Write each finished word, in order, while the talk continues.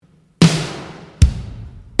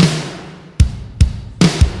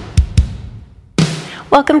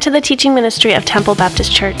Welcome to the teaching ministry of Temple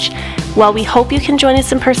Baptist Church. While we hope you can join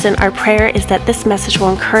us in person, our prayer is that this message will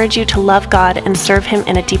encourage you to love God and serve Him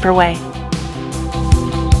in a deeper way.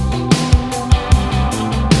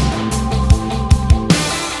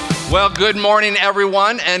 Well, good morning,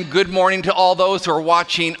 everyone, and good morning to all those who are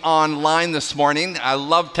watching online this morning. I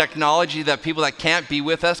love technology that people that can't be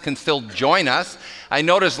with us can still join us. I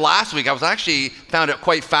noticed last week, found it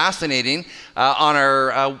quite fascinating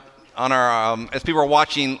as people were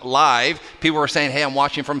watching live, people were saying, hey, I'm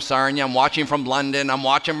watching from Sarnia, I'm watching from London, I'm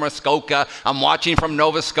watching from Muskoka, I'm watching from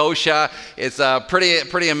Nova Scotia. It's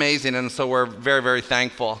pretty amazing, and so we're very, very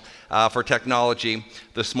thankful for technology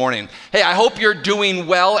this morning. Hey, I hope you're doing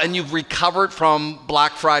well and you've recovered from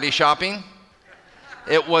Black Friday shopping.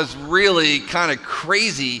 It was really kind of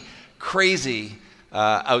crazy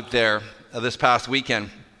out there this past weekend.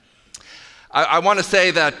 I want to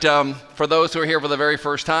say that for those who are here for the very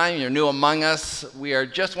first time, you're new among us, we're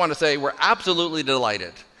absolutely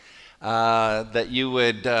delighted that you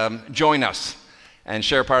would join us and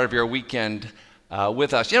share part of your weekend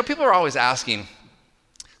with us. You know, people are always asking,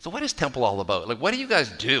 so what is Temple all about? Like, what do you guys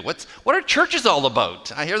do? What are churches all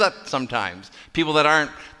about? I hear that sometimes, people that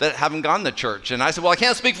haven't gone to church. And I said, well, I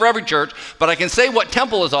can't speak for every church, but I can say what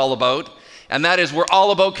Temple is all about, and that is we're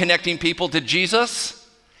all about connecting people to Jesus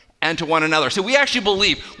and to one another. So we actually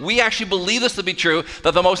believe this to be true,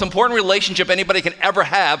 that the most important relationship anybody can ever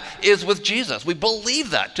have is with Jesus. We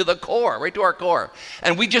believe that to the core, right to our core.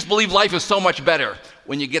 And we just believe life is so much better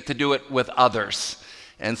when you get to do it with others.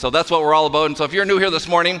 And so that's what we're all about. And so if you're new here this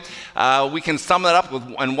morning, we can sum that up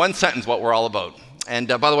in one sentence, what we're all about. And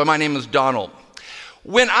by the way, my name is Donald.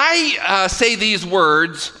 When I say these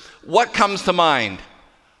words, what comes to mind?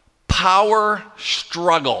 Power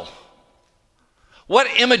struggle. What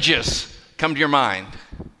images come to your mind?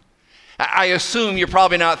 I assume you're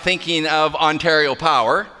probably not thinking of Ontario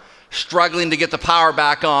Power, struggling to get the power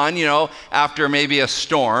back on, after maybe a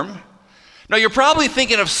storm. No, you're probably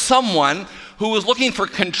thinking of someone who is looking for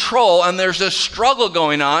control, and there's this struggle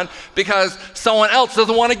going on because someone else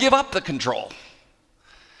doesn't want to give up the control.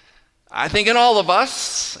 I think in all of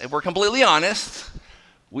us, if we're completely honest,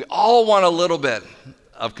 we all want a little bit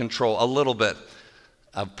of control, a little bit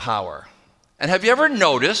of power. And have you ever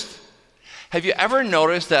noticed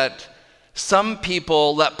that some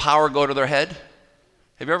people let power go to their head?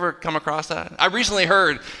 Have you ever come across that? I recently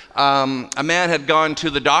heard a man had gone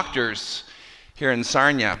to the doctors here in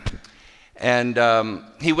Sarnia, and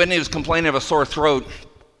he was complaining of a sore throat,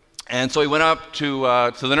 and so he went up to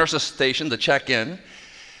the nurse's station to check in,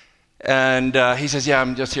 and he says, yeah,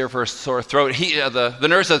 I'm just here for a sore throat. The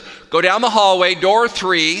nurse says, go down the hallway, door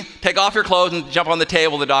 3, take off your clothes and jump on the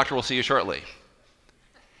table. The doctor will see you shortly.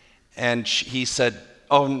 And he said,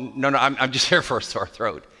 oh, no, I'm just here for a sore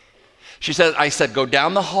throat. I said, go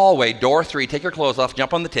down the hallway, door 3, take your clothes off,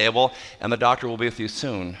 jump on the table, and the doctor will be with you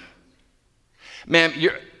soon. Ma'am,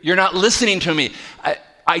 you're not listening to me.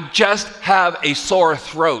 I just have a sore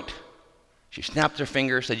throat. She snapped her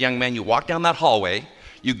fingers, said, young man, you walk down that hallway,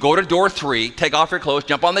 you go to door 3, take off your clothes,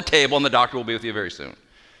 jump on the table, and the doctor will be with you very soon.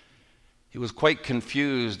 He was quite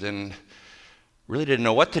confused and really didn't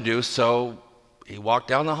know what to do, so he walked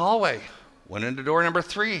down the hallway, went into door number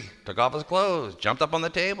 3, took off his clothes, jumped up on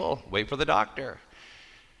the table, wait for the doctor.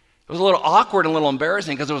 It was a little awkward and a little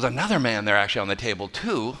embarrassing because there was another man there actually on the table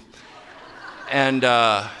too. And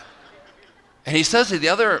he says to the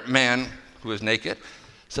other man who was naked,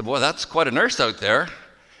 said, boy, that's quite a nurse out there.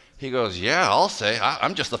 He goes, yeah, I'll say.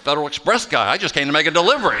 I'm just the Federal Express guy. I just came to make a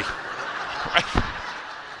delivery. Right?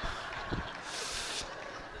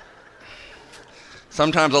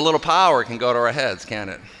 Sometimes a little power can go to our heads,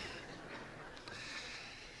 can't it?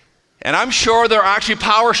 And I'm sure there are actually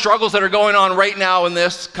power struggles that are going on right now in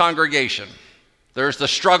this congregation. There's the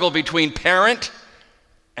struggle between parent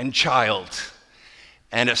and child.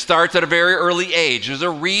 And it starts at a very early age. There's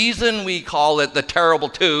a reason we call it the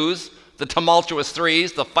terrible 2s, the tumultuous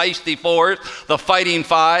 3s, the feisty 4s, the fighting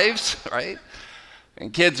 5s, right?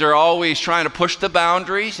 And kids are always trying to push the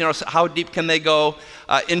boundaries. How deep can they go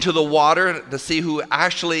into the water to see who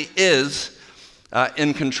actually is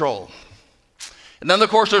in control? And then, of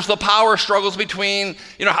course, there's the power struggles between,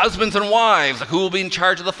 husbands and wives. Like, who will be in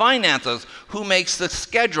charge of the finances? Who makes the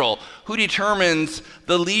schedule? Who determines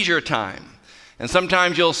the leisure time? And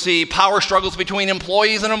sometimes you'll see power struggles between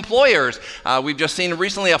employees and employers. We've just seen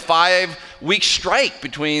recently a 5-week strike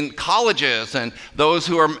between colleges and those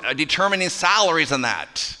who are determining salaries and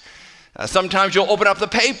that. Sometimes you'll open up the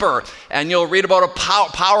paper and you'll read about a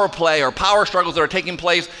power play or power struggles that are taking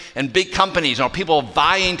place in big companies, people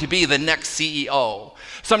vying to be the next CEO.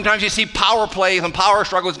 Sometimes you see power plays and power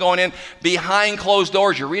struggles going in behind closed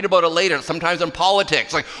doors. You read about it later, sometimes in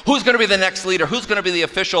politics. Like, who's going to be the next leader? Who's going to be the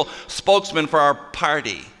official spokesman for our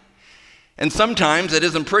party? And sometimes it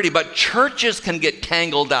isn't pretty, but churches can get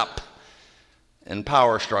tangled up in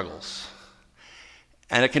power struggles.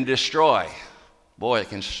 And it can destroy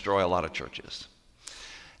a lot of churches.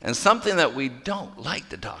 And something that we don't like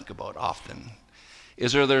to talk about often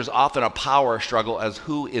is there's often a power struggle as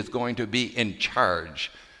who is going to be in charge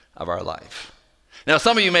of our life. Now,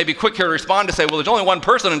 some of you may be quick here to respond to say, well, there's only one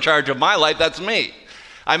person in charge of my life, that's me.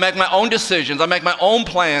 I make my own decisions, I make my own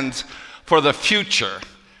plans for the future.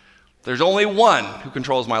 There's only one who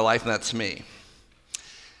controls my life, and that's me.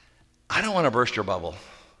 I don't want to burst your bubble.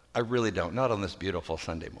 I really don't, not on this beautiful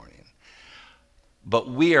Sunday morning. But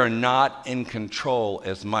we are not in control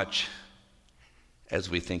as much as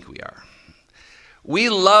we think we are. We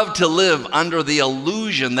love to live under the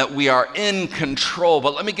illusion that we are in control,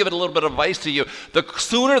 but let me give it a little bit of advice to you. The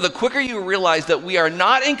quicker you realize that we are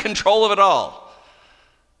not in control of it all,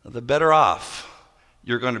 the better off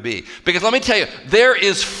you're going to be. Because let me tell you, there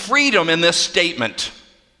is freedom in this statement.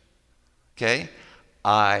 Okay?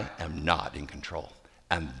 I am not in control.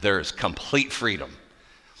 And there's complete freedom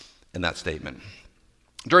in that statement.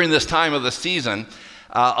 During this time of the season,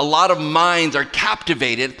 a lot of minds are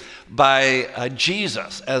captivated by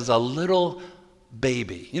Jesus as a little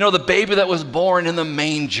baby. The baby that was born in the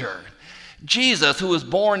manger. Jesus, who was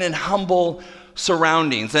born in humble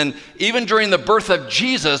surroundings. And even during the birth of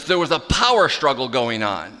Jesus, there was a power struggle going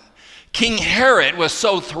on. King Herod was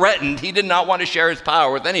so threatened, he did not want to share his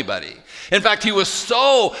power with anybody. In fact, he was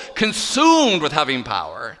so consumed with having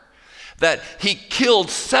power that he killed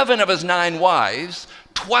 7 of his 9 wives,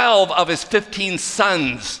 12 of his 15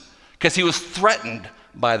 sons, because he was threatened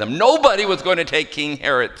by them. Nobody was going to take King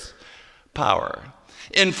Herod's power.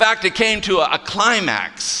 In fact, it came to a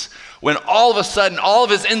climax when all of a sudden, all of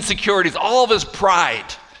his insecurities, all of his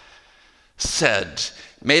pride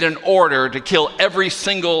made an order to kill every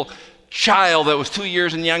single child that was 2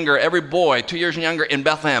 years and younger, every boy 2 years and younger in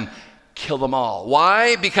Bethlehem, kill them all.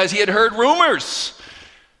 Why? Because he had heard rumors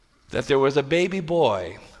that there was a baby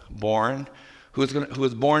boy born who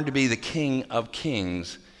was born to be the King of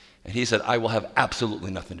Kings. And he said, I will have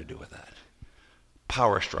absolutely nothing to do with that.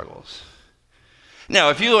 Power struggles. Now,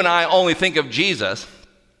 if you and I only think of Jesus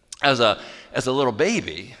as a little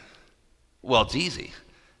baby, well, it's easy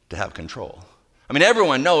to have control. I mean,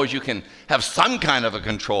 everyone knows you can have some kind of a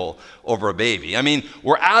control over a baby. I mean,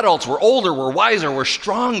 we're adults, we're older, we're wiser, we're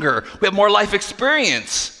stronger, we have more life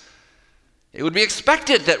experience. It would be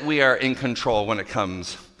expected that we are in control when it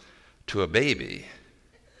comes to a baby.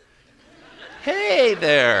 Hey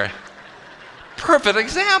there. Perfect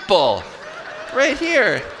example. Right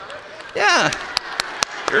here. Yeah.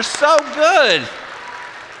 You're so good.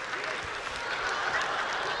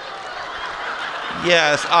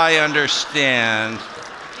 Yes, I understand.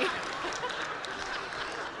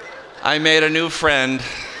 I made a new friend.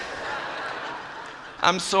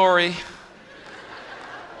 I'm sorry.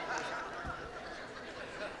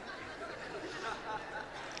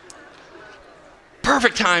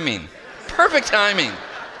 Perfect timing. Perfect timing.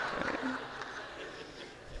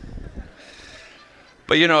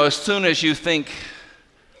 But as soon as you think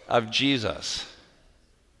of Jesus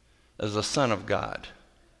as the Son of God,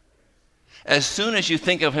 as soon as you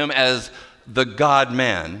think of him as the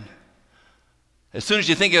God-man, as soon as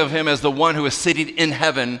you think of him as the one who is sitting in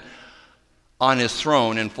heaven on his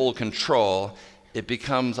throne in full control, it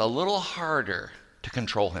becomes a little harder to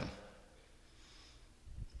control him.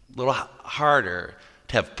 A little harder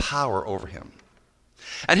to have power over him.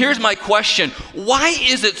 And here's my question. Why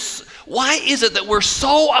is it that we're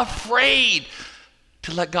so afraid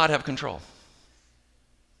to let God have control?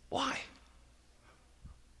 Why?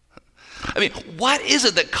 I mean, what is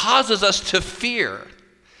it that causes us to fear,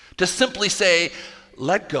 to simply say,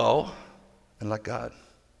 let go and let God?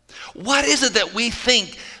 What is it that we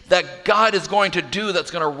think that God is going to do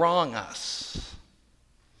that's going to wrong us?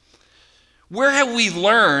 Where have we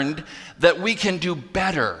learned that we can do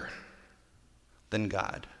better than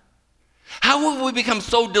God? How have we become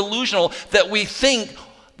so delusional that we think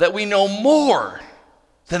that we know more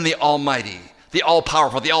than the Almighty, the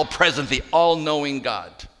all-powerful, the all-present, the all-knowing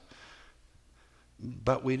God?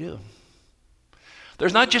 But we do.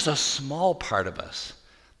 There's not just a small part of us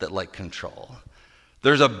that like control.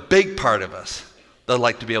 There's a big part of us that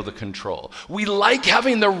like to be able to control. We like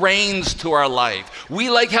having the reins to our life.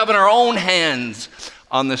 We like having our own hands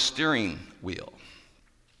on the steering wheel.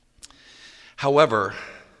 However,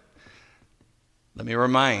 let me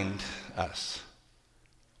remind us,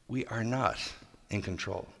 we are not in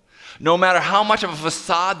control. No matter how much of a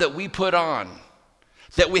facade that we put on,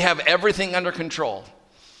 that we have everything under control,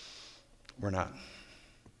 we're not.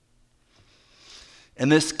 In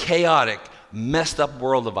this chaotic, messed up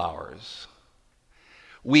world of ours,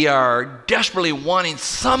 we are desperately wanting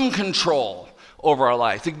some control over our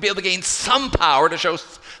lives, to be able to gain some power to show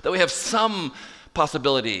that we have some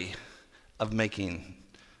possibility of making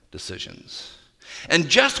decisions. And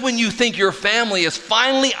just when you think your family is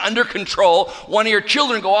finally under control, one of your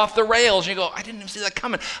children go off the rails, and you go, I didn't even see that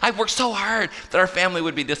coming. I worked so hard that our family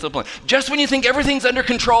would be disciplined. Just when you think everything's under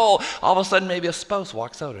control, all of a sudden maybe a spouse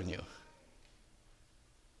walks out on you.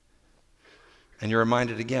 And you're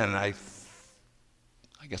reminded again, I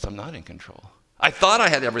guess I'm not in control. I thought I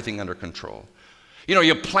had everything under control. You know,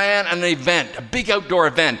 you plan an event, a big outdoor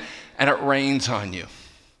event, and it rains on you.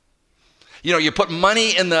 You know, you put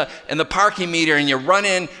money in the parking meter and you run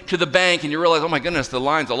in to the bank and you realize, oh my goodness, the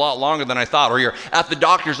line's a lot longer than I thought. Or you're at the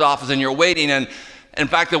doctor's office and you're waiting, and in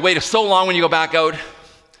fact, the wait is so long when you go back out,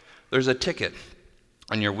 there's a ticket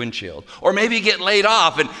on your windshield. Or maybe you get laid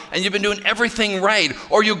off and you've been doing everything right.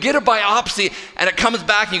 Or you get a biopsy and it comes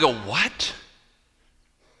back and you go, what?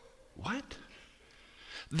 What?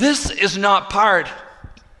 This is not part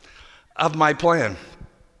of my plan.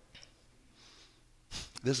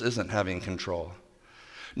 This isn't having control.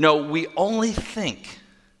 No, we only think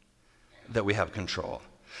that we have control.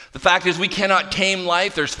 The fact is we cannot tame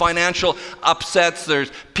life. There's financial upsets.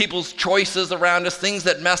 There's people's choices around us, things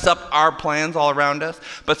that mess up our plans all around us.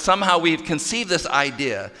 But somehow we've conceived this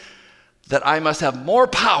idea that I must have more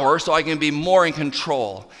power so I can be more in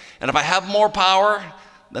control. And if I have more power,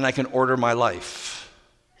 then I can order my life.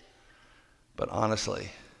 But honestly,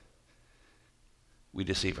 we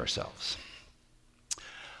deceive ourselves.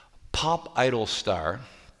 Pop idol star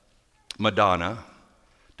Madonna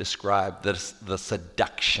described the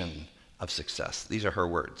seduction of success. These are her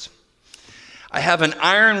words. I have an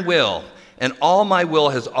iron will, and all my will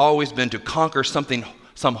has always been to conquer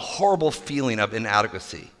some horrible feeling of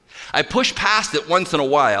inadequacy. I push past it once in a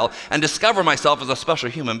while and discover myself as a special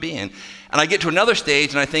human being. And I get to another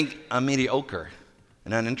stage and I think I'm mediocre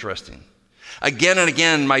and uninteresting. Again and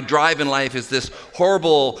again, my drive in life is this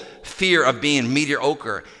horrible fear of being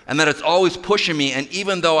mediocre, and that it's always pushing me. And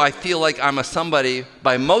even though I feel like I'm a somebody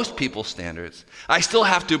by most people's standards, I still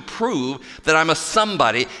have to prove that I'm a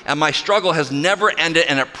somebody, and my struggle has never ended,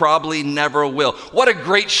 and it probably never will. What a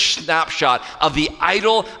great snapshot of the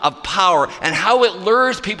idol of power and how it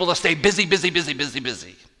lures people to stay busy, busy, busy, busy,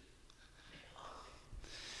 busy.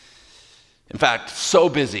 In fact, so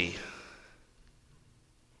busy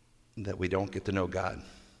that we don't get to know God.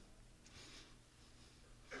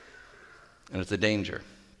 And it's a danger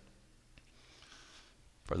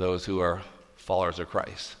for those who are followers of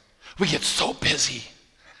Christ. We get so busy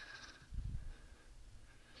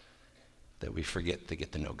that we forget to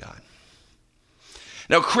get to know God.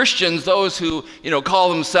 Now, Christians, those who call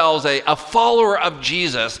themselves a follower of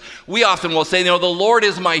Jesus, we often will say, the Lord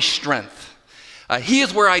is my strength. He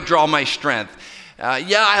is where I draw my strength. I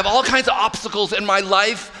have all kinds of obstacles in my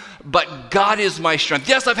life, but God is my strength.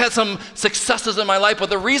 Yes, I've had some successes in my life,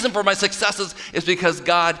 but the reason for my successes is because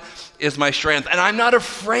God is my strength. And I'm not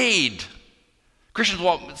afraid. Christians,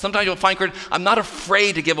 sometimes you'll find Christians, I'm not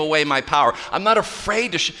afraid to give away my power. I'm not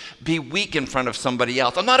afraid to be weak in front of somebody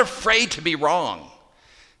else. I'm not afraid to be wrong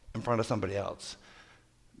in front of somebody else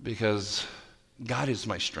because God is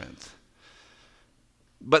my strength.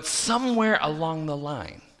 But somewhere along the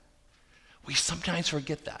line, we sometimes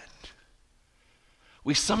forget that.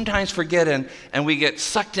 We sometimes forget and we get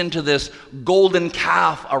sucked into this golden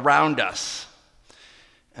calf around us.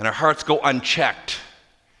 And our hearts go unchecked.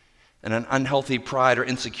 And an unhealthy pride or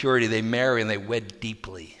insecurity, they marry and they wed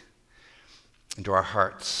deeply into our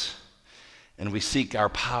hearts. And we seek our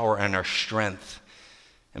power and our strength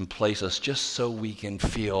in places just so we can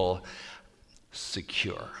feel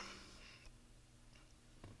secure.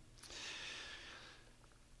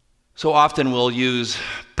 So often we'll use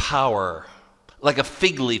power like a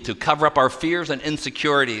fig leaf to cover up our fears and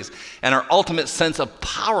insecurities and our ultimate sense of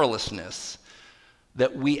powerlessness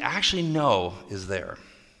that we actually know is there.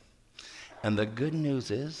 And the good news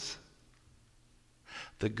is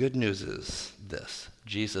this.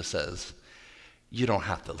 Jesus says, you don't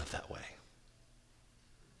have to live that way.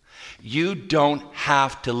 You don't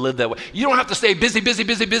have to live that way. You don't have to stay busy, busy,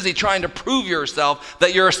 busy, busy trying to prove yourself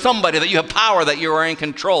that you're somebody, that you have power, that you are in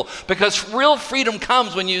control. Because real freedom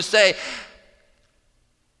comes when you say,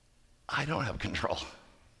 I don't have control.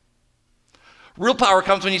 Real power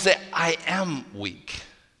comes when you say, I am weak.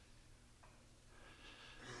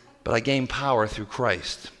 but I gain power through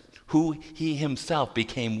Christ, who he himself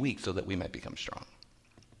became weak so that we might become strong.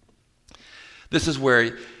 This is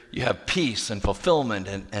where you have peace and fulfillment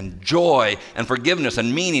and joy and forgiveness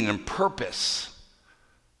and meaning and purpose.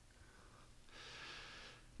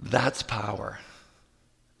 That's power.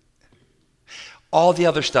 All the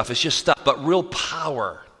other stuff is just stuff, but real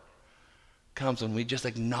power comes when we just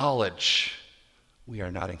acknowledge we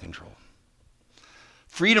are not in control.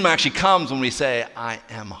 Freedom actually comes when we say, I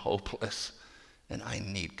am hopeless and I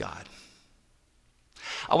need God.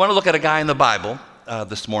 I want to look at a guy in the Bible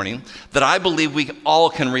this morning that I believe we all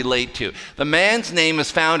can relate to. The man's name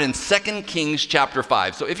is found in 2 Kings chapter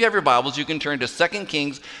 5. So if you have your Bibles, you can turn to 2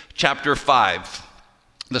 Kings chapter 5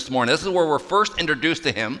 this morning. This is where we're first introduced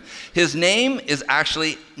to him. His name is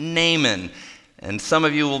actually Naaman, and some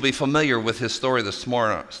of you will be familiar with his story this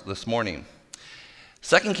morning.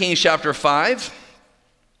 2 Kings chapter 5,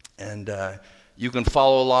 and you can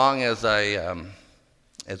follow along as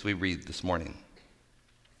we read this morning.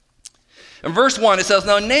 In verse 1, it says,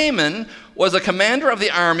 Now Naaman was a commander of the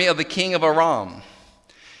army of the king of Aram.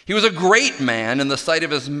 He was a great man in the sight of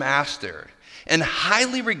his master, and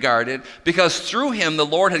highly regarded because through him the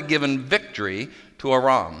Lord had given victory to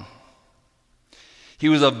Aram. He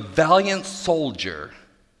was a valiant soldier,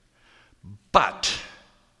 but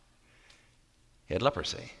he had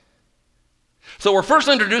leprosy. So we're first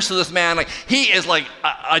introduced to this man, like he is like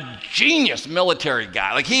a genius military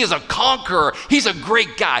guy. Like he is a conqueror. He's a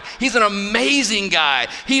great guy. He's an amazing guy.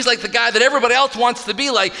 He's like the guy that everybody else wants to be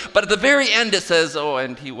like. But at the very end it says, oh,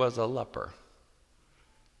 and he was a leper.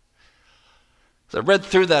 So I read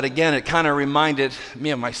through that again. It kind of reminded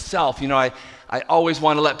me of myself. You know, I always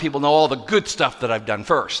want to let people know all the good stuff that I've done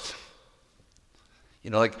first.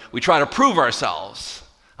 You know, like we try to prove ourselves.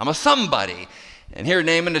 I'm a somebody. And here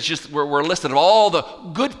Naaman is just, we're listed of all the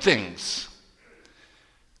good things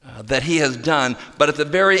that he has done. But at the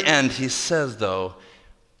very end, he says, though,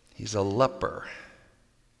 he's a leper.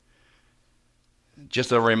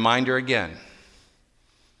 Just a reminder again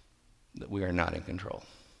that we are not in control.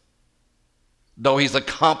 Though he's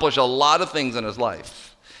accomplished a lot of things in his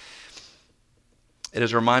life, it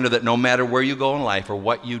is a reminder that no matter where you go in life or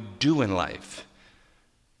what you do in life,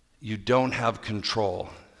 you don't have control.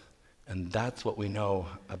 And that's what we know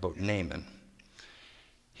about Naaman.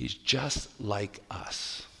 He's just like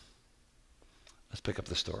us. Let's pick up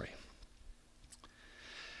the story.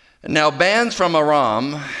 And now bands from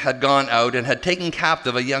Aram had gone out and had taken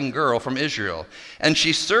captive a young girl from Israel, and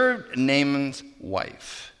she served Naaman's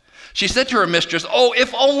wife. She said to her mistress, Oh,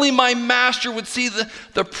 if only my master would see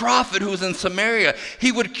the prophet who is in Samaria,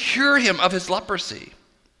 he would cure him of his leprosy.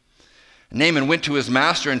 Naaman went to his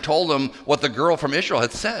master and told him what the girl from Israel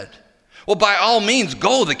had said. Well, by all means,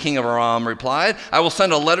 go, the king of Aram replied. I will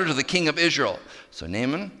send a letter to the king of Israel. So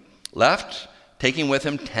Naaman left, taking with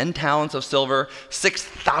him 10 talents of silver,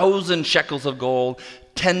 6,000 shekels of gold,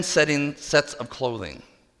 10 sets of clothing.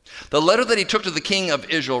 The letter that he took to the king of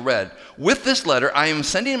Israel read, With this letter I am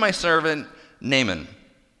sending my servant Naaman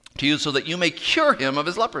to you so that you may cure him of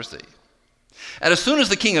his leprosy. And as soon as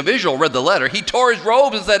the king of Israel read the letter, he tore his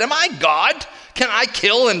robes and said, Am I God? Can I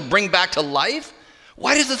kill and bring back to life?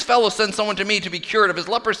 Why does this fellow send someone to me to be cured of his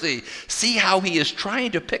leprosy? See how he is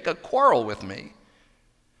trying to pick a quarrel with me.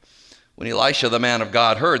 When Elisha, the man of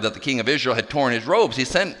God, heard that the king of Israel had torn his robes, he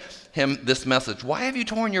sent him this message, Why have you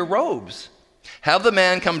torn your robes? Have the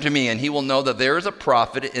man come to me, and he will know that there is a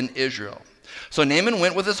prophet in Israel. So Naaman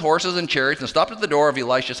went with his horses and chariots and stopped at the door of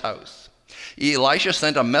Elisha's house. Elisha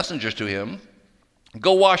sent a messenger to him,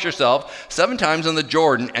 Go wash yourself 7 times in the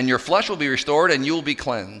Jordan, and your flesh will be restored, and you will be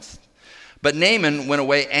cleansed. But Naaman went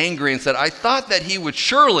away angry and said, I thought that he would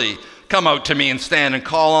surely come out to me and stand and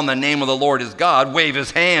call on the name of the Lord his God, wave his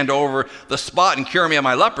hand over the spot and cure me of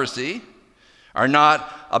my leprosy. Are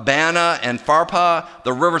not Abana and Pharpar,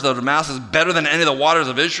 the rivers of Damascus, better than any of the waters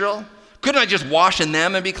of Israel? Couldn't I just wash in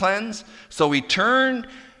them and be cleansed? So he turned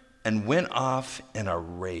and went off in a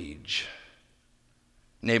rage.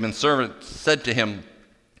 Naaman's servant said to him,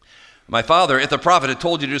 My father, if the prophet had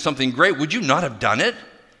told you to do something great, would you not have done it?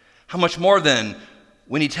 How much more then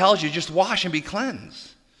when he tells you, just wash and be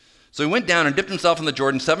cleansed? So he went down and dipped himself in the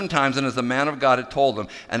Jordan 7 times, and as the man of God had told him,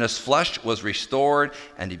 and his flesh was restored,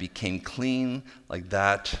 and he became clean like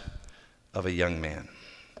that of a young man.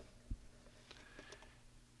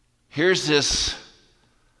 Here's this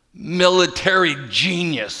military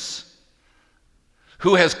genius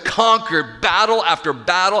who has conquered battle after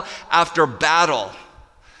battle after battle,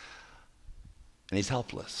 and he's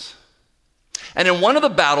helpless. And in one of the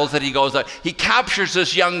battles that he goes out, he captures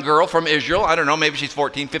this young girl from Israel. I don't know, maybe she's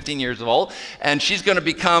 14, 15 years old. And she's going to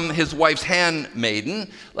become his wife's handmaiden,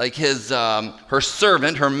 like her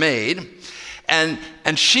servant, her maid. And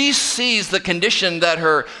she sees the condition that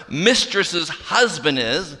her mistress's husband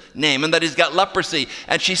is, Naaman, that he's got leprosy.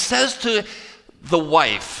 And she says to the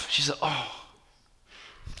wife, she said, oh,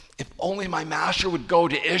 if only my master would go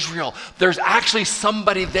to Israel. There's actually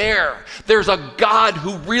somebody there. There's a God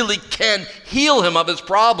who really can heal him of his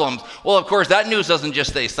problems. Well, of course, that news doesn't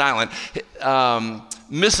just stay silent.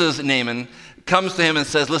 Mrs. Naaman comes to him and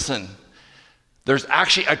says, listen, there's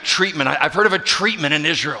actually a treatment. I've heard of a treatment in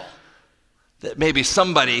Israel that maybe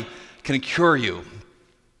somebody can cure you.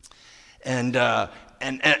 And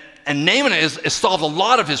Naaman has solved a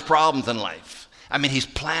lot of his problems in life. I mean, he's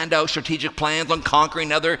planned out strategic plans on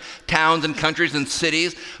conquering other towns and countries and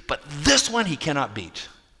cities, but this one he cannot beat.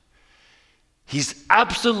 He's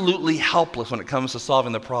absolutely helpless when it comes to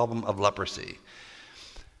solving the problem of leprosy.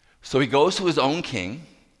 So he goes to his own king, and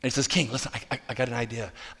he says, King, listen, I got an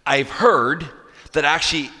idea. I've heard that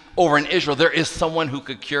actually over in Israel there is someone who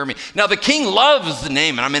could cure me. Now, the king loves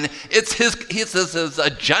Naaman. I mean, it's his a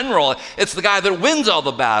general. It's the guy that wins all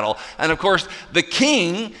the battle. And, of course, the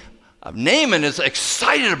king Naaman is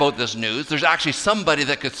excited about this news. There's actually somebody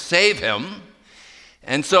that could save him.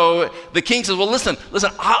 And so the king says, well, listen,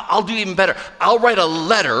 I'll do even better. I'll write a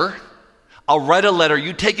letter.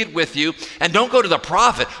 You take it with you, and don't go to the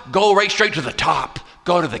prophet. Go right straight to the top.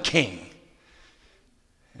 Go to the king.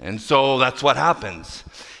 And so that's what happens.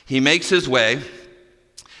 He makes his way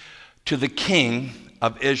to the king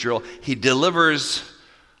of Israel. He delivers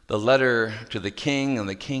the letter to the king, and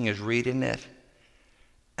the king is reading it.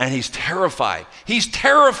 And he's terrified. He's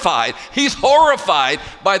horrified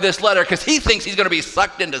by this letter because he thinks he's going to be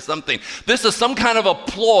sucked into something. This is some kind of a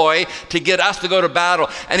ploy to get us to go to battle.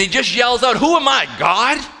 And he just yells out, who am I,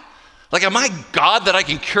 God? Like, am I God that I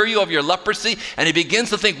can cure you of your leprosy? And he begins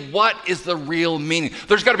to think, what is the real meaning?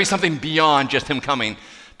 There's got to be something beyond just him coming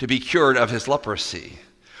to be cured of his leprosy.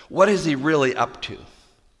 What is he really up to?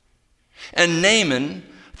 And Naaman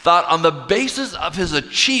thought on the basis of his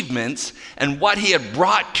achievements and what he had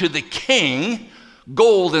brought to the king,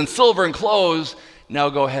 gold and silver and clothes, now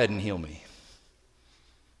go ahead and heal me.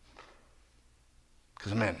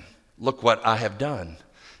 Because, man, look what I have done,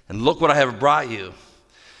 and look what I have brought you.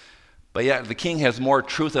 But yet the king has more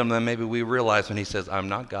truth in him than maybe we realize when he says, I'm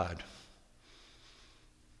not God.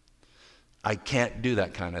 I can't do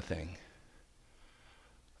that kind of thing.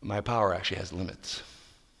 My power actually has limits.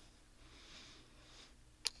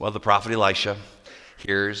 Well, the prophet Elisha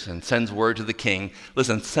hears and sends word to the king,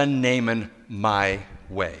 listen, send Naaman my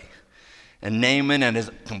way. And Naaman and his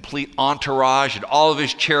complete entourage and all of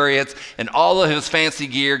his chariots and all of his fancy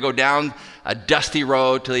gear go down a dusty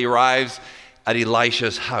road till he arrives at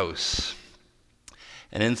Elisha's house.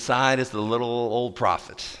 And inside is the little old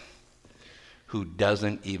prophet who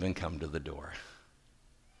doesn't even come to the door.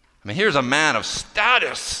 I mean, here's a man of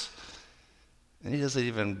status, and he doesn't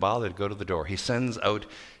even bother to go to the door. He sends out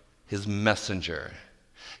his messenger.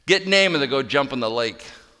 Get Naaman to go jump in the lake.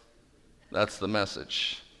 That's the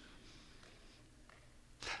message.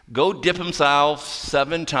 Go dip himself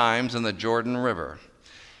 7 times in the Jordan River.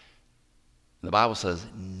 The Bible says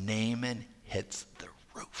Naaman hits the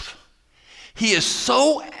roof. He is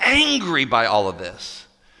so angry by all of this.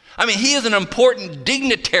 I mean, he is an important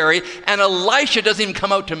dignitary, and Elisha doesn't even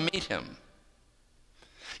come out to meet him.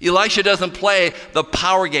 Elisha doesn't play the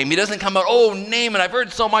power game. He doesn't come out, oh, Naaman, I've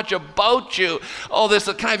heard so much about you. Oh,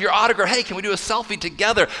 can I have your autograph? Hey, can we do a selfie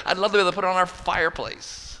together? I'd love to be able to put it on our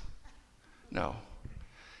fireplace. No.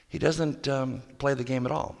 He doesn't play the game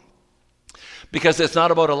at all. Because it's not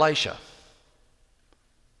about Elisha.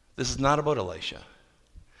 This is not about Elisha.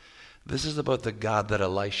 This is about the God that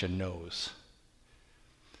Elisha knows.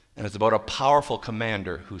 And it's about a powerful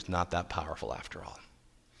commander who's not that powerful after all.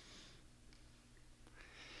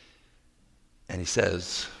 And he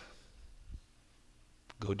says,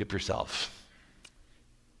 go dip yourself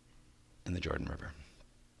in the Jordan River.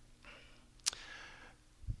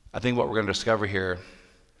 I think what we're going to discover here,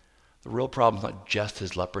 the real problem is not just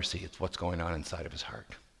his leprosy, it's what's going on inside of his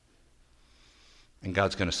heart. And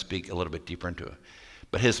God's going to speak a little bit deeper into it.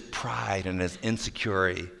 But his pride and his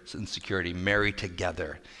insecurity marry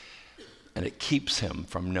together, and it keeps him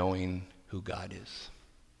from knowing who God is.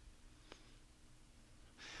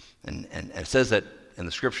 And it says that in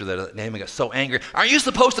the scripture that Naaman got so angry. Aren't you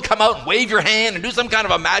supposed to come out and wave your hand and do some kind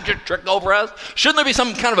of a magic trick over us? Shouldn't there be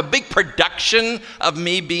some kind of a big production of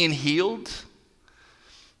me being healed?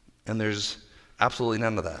 And there's absolutely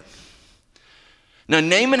none of that. Now,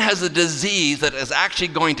 Naaman has a disease that is actually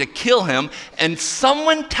going to kill him, and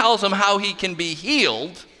someone tells him how he can be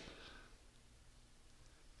healed,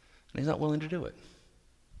 and he's not willing to do it.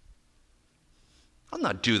 I'll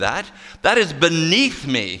not do that. That is beneath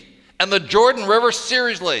me. And the Jordan River,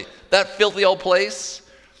 seriously, that filthy old place,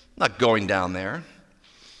 I'm not going down there.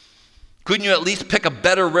 Couldn't you at least pick a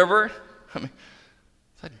better river? I mean,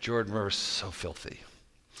 that Jordan River is so filthy.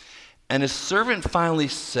 And his servant finally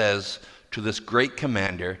says to this great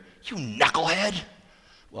commander, "You knucklehead."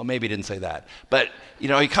 Well, maybe he didn't say that. But,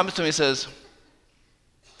 he comes to me and says,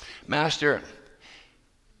 "Master,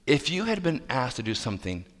 if you had been asked to do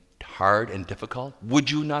something hard and difficult, would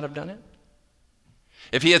you not have done it?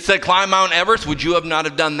 If he had said climb Mount Everest, would you have not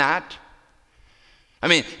have done that? I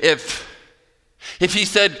mean, if he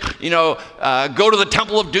said, go to the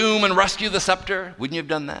Temple of Doom and rescue the scepter, wouldn't you have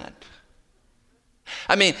done that?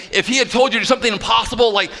 I mean, if he had told you to do something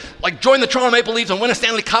impossible, like join the Toronto Maple Leafs and win a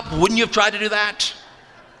Stanley Cup, wouldn't you have tried to do that?"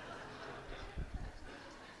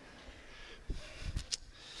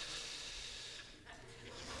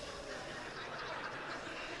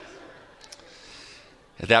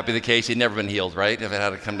 If that be the case, he'd never been healed, right? If it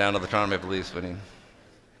had to come down to the Toronto Maple Leafs winning.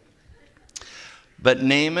 But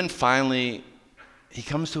Naaman finally, he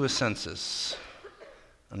comes to his senses,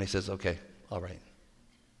 and he says, "Okay, all right."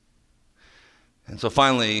 And so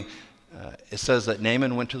finally, it says that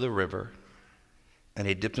Naaman went to the river, and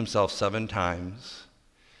he dipped himself 7 times.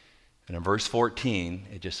 And in verse 14,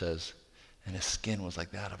 it just says, and his skin was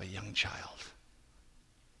like that of a young child.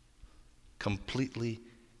 Completely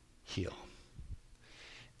healed.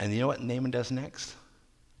 And you know what Naaman does next?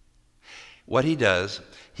 What he does,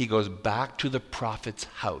 he goes back to the prophet's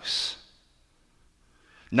house.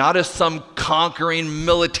 Not as some conquering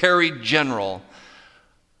military general,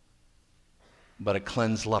 but a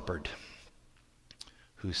cleansed leopard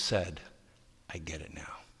who said, "I get it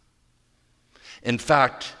now." In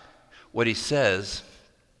fact, what he says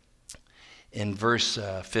in verse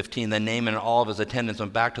 15, then Naaman and all of his attendants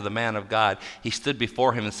went back to the man of God. He stood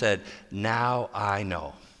before him and said, "Now I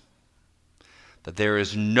know that there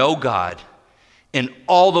is no God in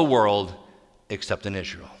all the world except in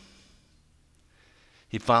Israel."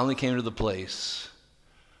 He finally came to the place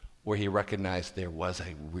where he recognized there was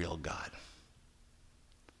a real God.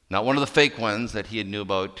 Not one of the fake ones that he had knew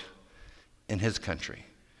about in his country,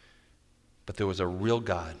 but there was a real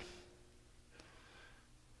God.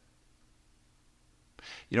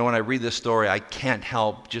 When I read this story, I can't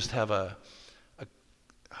help just have a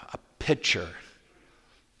picture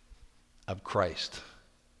of Christ.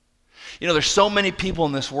 There's so many people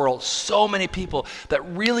in this world, so many people that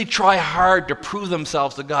really try hard to prove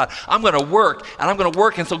themselves to God. I'm going to work,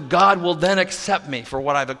 and so God will then accept me for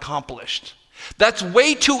what I've accomplished. That's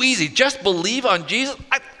way too easy. Just believe on Jesus.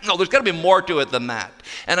 No, there's got to be more to it than that.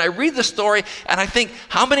 And I read the story, and I think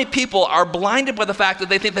how many people are blinded by the fact that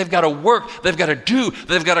they think they've got to work, they've got to do,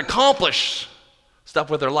 they've got to accomplish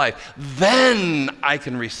stuff with their life. Then I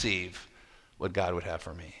can receive what God would have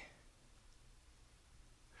for me.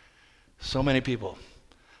 So many people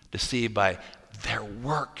deceived by their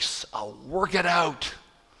works. I'll work it out.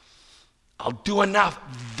 I'll do enough.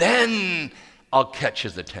 Then I'll catch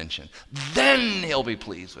his attention. Then he'll be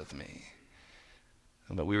pleased with me.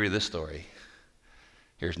 But we read this story.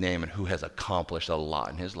 Here's Naaman, who has accomplished a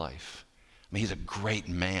lot in his life. I mean, he's a great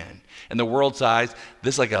man. In the world's eyes,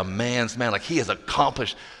 this is like a man's man. Like he has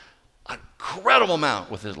accomplished an incredible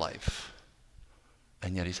amount with his life.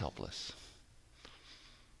 And yet he's helpless.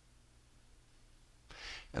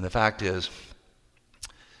 And the fact is,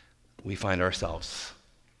 we find ourselves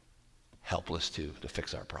helpless too to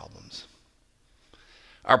fix our problems.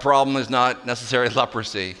 Our problem is not necessarily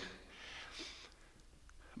leprosy,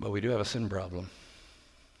 but we do have a sin problem.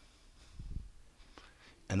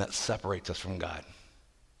 And that separates us from God.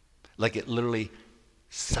 Like it literally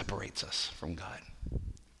separates us from God.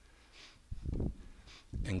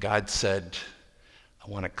 And God said, I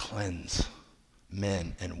want to cleanse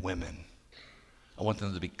men and women. I want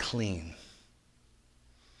them to be clean.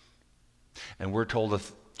 And we're told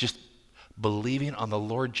that just believing on the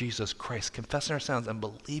Lord Jesus Christ, confessing our sins and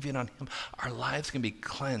believing on him, our lives can be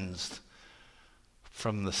cleansed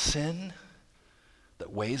from the sin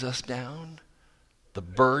that weighs us down, the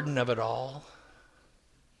burden of it all.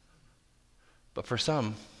 But for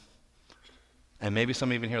some, and maybe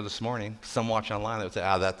some even here this morning, some watching online, they would say,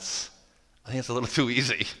 I think it's a little too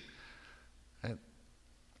easy.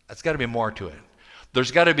 There's got to be more to it.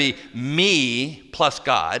 There's got to be me plus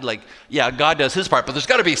God. Like, yeah, God does his part, but there's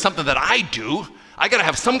got to be something that I do. I got to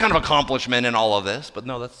have some kind of accomplishment in all of this. But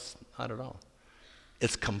no, that's not at all.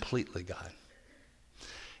 It's completely God.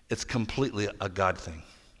 It's completely a God thing.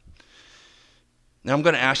 Now I'm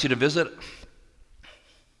going to ask you to visit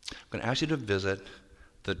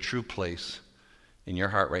the true place in your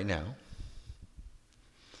heart right now.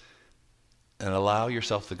 And allow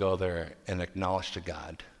yourself to go there and acknowledge to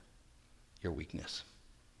God your weakness.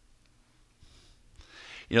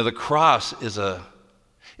 You know, the cross is a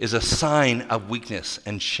sign of weakness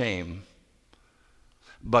and shame.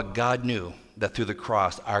 But God knew that through the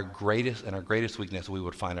cross, our greatest weakness, we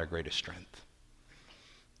would find our greatest strength.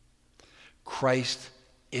 Christ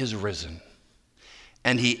is risen,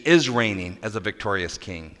 and he is reigning as a victorious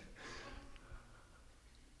king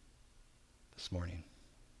this morning.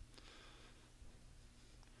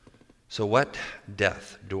 So what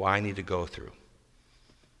death do I need to go through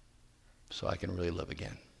so I can really live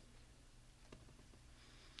again?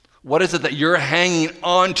 What is it that you're hanging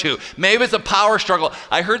on to? Maybe it's a power struggle.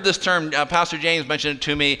 I heard this term, Pastor James mentioned it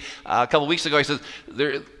to me a couple weeks ago. He says,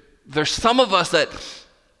 there's some of us that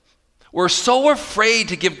we're so afraid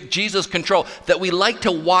to give Jesus control that we like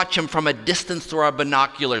to watch him from a distance through our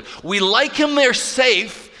binoculars. We like him there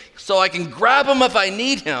safe so I can grab him if I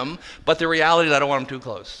need him, but the reality is I don't want him too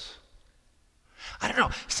close. I don't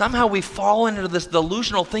know. Somehow we fall into this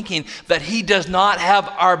delusional thinking that he does not have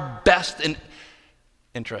our best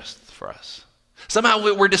interest for us.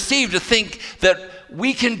 Somehow we're deceived to think that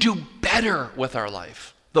we can do better with our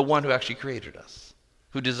life. The one who actually created us,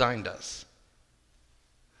 who designed us.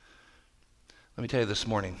 Let me tell you this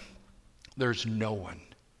morning, there is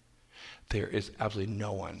absolutely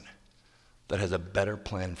no one that has a better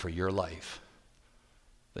plan for your life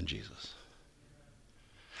than Jesus.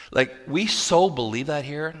 Like, we so believe that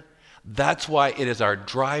here. That's why it is our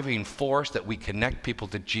driving force that we connect people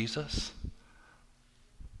to Jesus.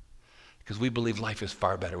 Because we believe life is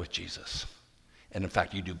far better with Jesus. And in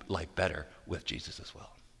fact, you do life better with Jesus as well.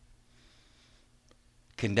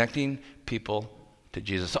 Connecting people to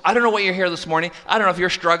Jesus. So I don't know what you're here this morning. I don't know if you're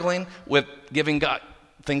struggling with giving God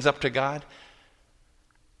things up to God.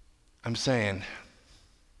 I'm saying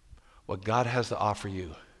what God has to offer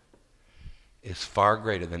you is far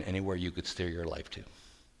greater than anywhere you could steer your life to.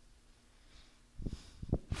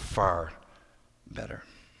 Far better.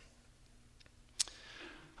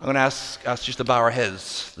 I'm going to ask us just to bow our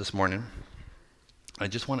heads this morning. I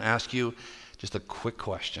just want to ask you just a quick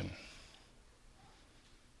question.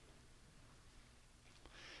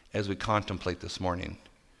 As we contemplate this morning,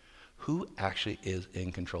 who actually is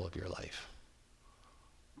in control of your life?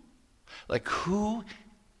 Like, who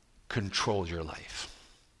controls your life?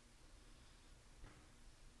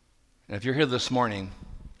 And if you're here this morning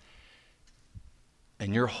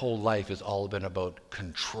and your whole life has all been about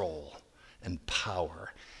control and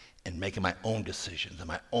power and making my own decisions and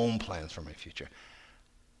my own plans for my future,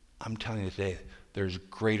 I'm telling you today, there's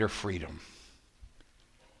greater freedom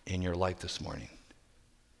in your life this morning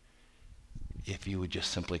if you would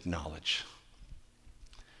just simply acknowledge,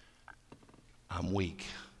 I'm weak,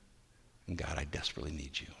 and God, I desperately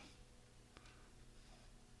need you.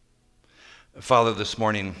 Father, this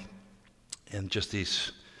morning, in just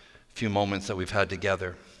these few moments that we've had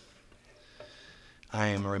together, I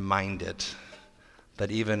am reminded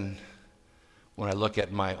that even when I look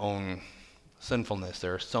at my own sinfulness,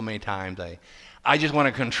 there are so many times I just want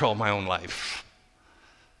to control my own life.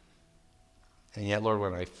 And yet, Lord,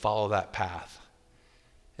 when I follow that path,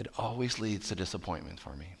 it always leads to disappointment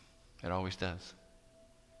for me. It always does.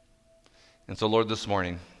 And so, Lord, this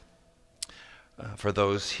morning, for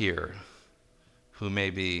those here who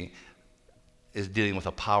maybe is dealing with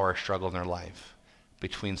a power struggle in their life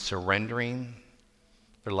between surrendering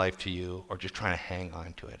their life to you or just trying to hang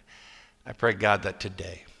on to it, I pray, God, that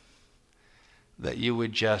today, that you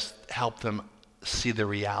would just help them see the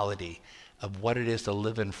reality of what it is to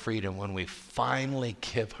live in freedom when we finally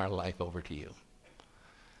give our life over to you.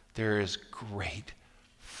 There is great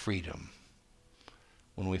freedom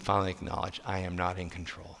when we finally acknowledge, I am not in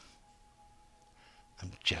control.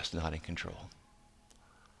 I'm just not in control.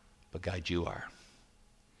 But God, you are.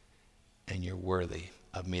 And you're worthy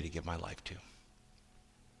of me to give my life to.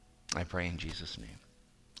 I pray in Jesus' name.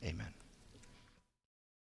 Amen.